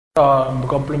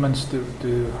Compliments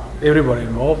to everybody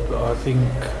involved. I think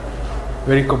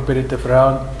very competitive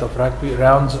rounds of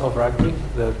rugby.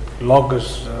 The log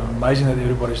is amazing that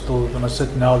everybody's still going to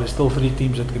sit now. There's still 3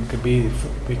 teams that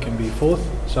we can be fourth.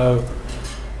 So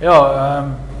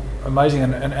yeah, amazing,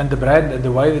 and the brand and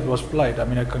the way it was played. I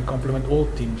mean, I can compliment all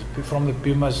teams from the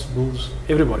Pumas, Bulls,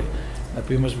 everybody. The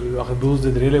Pumas, the Bulls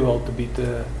did really well to beat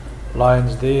the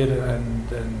Lions there, and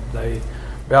they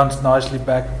bounced nicely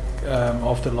back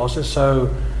after losses.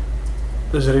 So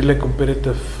there's a really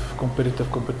competitive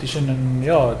competition, and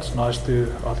yeah, it's nice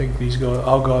to. I think these guys,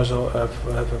 our guys,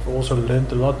 have also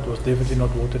learned a lot. It was definitely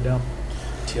not watered down.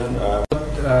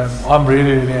 I'm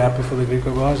really happy for the Currie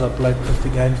Cup guys. I played 50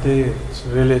 games there. It's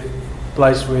really a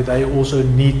place where they also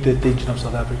need the attention of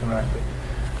South African rugby,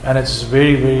 and it's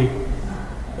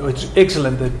it's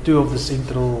excellent that 2 of the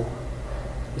central.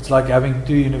 It's like having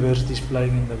 2 universities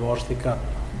playing in the Varsity Cup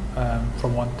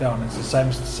from one town. It's the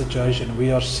same situation.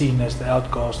 We are seen as the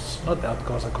outcasts, not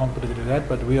outcasts, I can't put it like that,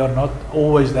 but we are not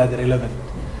always that relevant.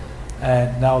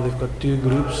 And now they've got 2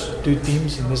 groups, 2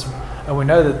 teams in this, and we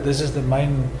know that this is the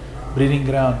main breeding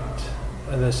ground,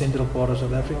 the central part of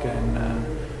South Africa, and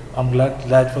I'm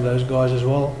glad for those guys as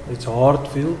well. It's hard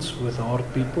fields with hard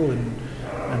people,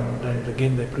 and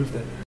again they proved that.